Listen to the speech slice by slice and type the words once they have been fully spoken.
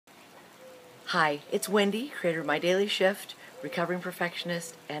Hi, it's Wendy, creator of My Daily Shift, recovering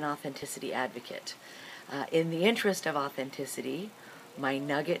perfectionist, and authenticity advocate. In the interest of authenticity, my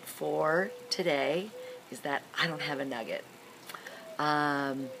nugget for today is that I don't have a nugget.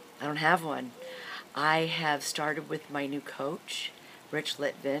 I don't have one. I have started with my new coach, Rich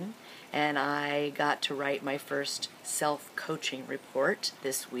Litvin, and I got to write my first self-coaching report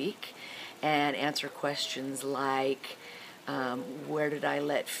this week and answer questions like, where did I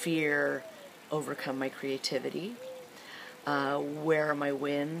let fear overcome my creativity? Where are my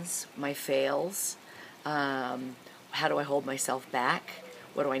wins, my fails? How do I hold myself back?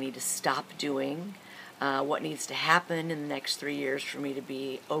 What do I need to stop doing? What needs to happen in the next 3 years for me to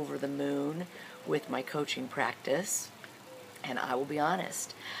be over the moon with my coaching practice? And I will be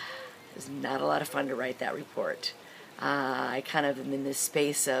honest, it was not a lot of fun to write that report. I kind of am in this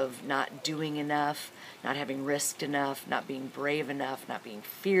space of not doing enough, not having risked enough, not being brave enough, not being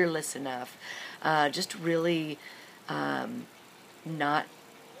fearless enough, just really not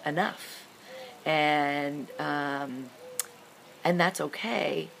enough. And that's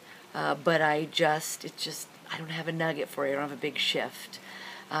okay, but I don't have a nugget for you. I don't have a big shift.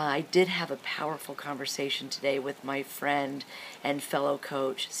 I did have a powerful conversation today with my friend and fellow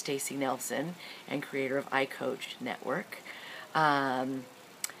coach, Stacy Nelson, and creator of iCoach Network. And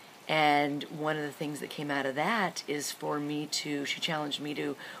one of the things that came out of that is she challenged me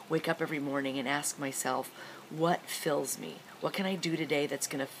to wake up every morning and ask myself, what fills me? What can I do today that's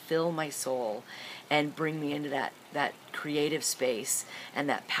going to fill my soul and bring me into that creative space and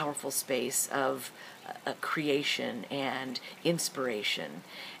that powerful space of creation and inspiration,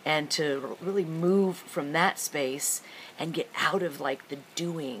 and to really move from that space and get out of like the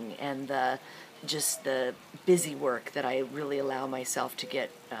doing and the busy work that I really allow myself to get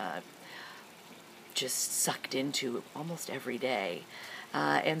just sucked into almost every day.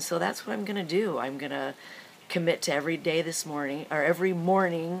 And so that's what I'm going to do. I'm going to commit to every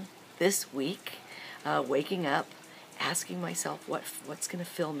morning this week, waking up, asking myself what's going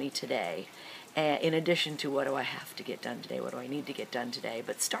to fill me today, in addition to what do I have to get done today, what do I need to get done today.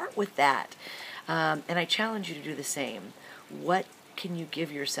 But start with that, and I challenge you to do the same. What can you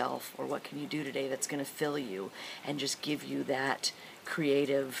give yourself, or what can you do today that's going to fill you and just give you that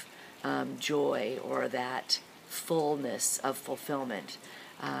creative joy or that fullness of fulfillment,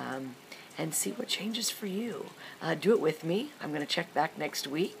 and see what changes for you. Do it with me. I'm going to check back next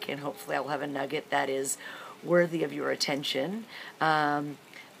week, and hopefully I'll have a nugget that is worthy of your attention.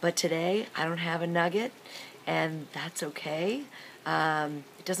 But today, I don't have a nugget, and that's okay.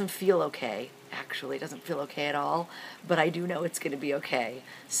 It doesn't feel okay, actually. It doesn't feel okay at all, but I do know it's going to be okay.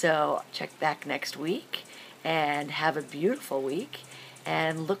 So check back next week, and have a beautiful week,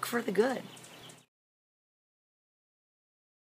 and look for the good.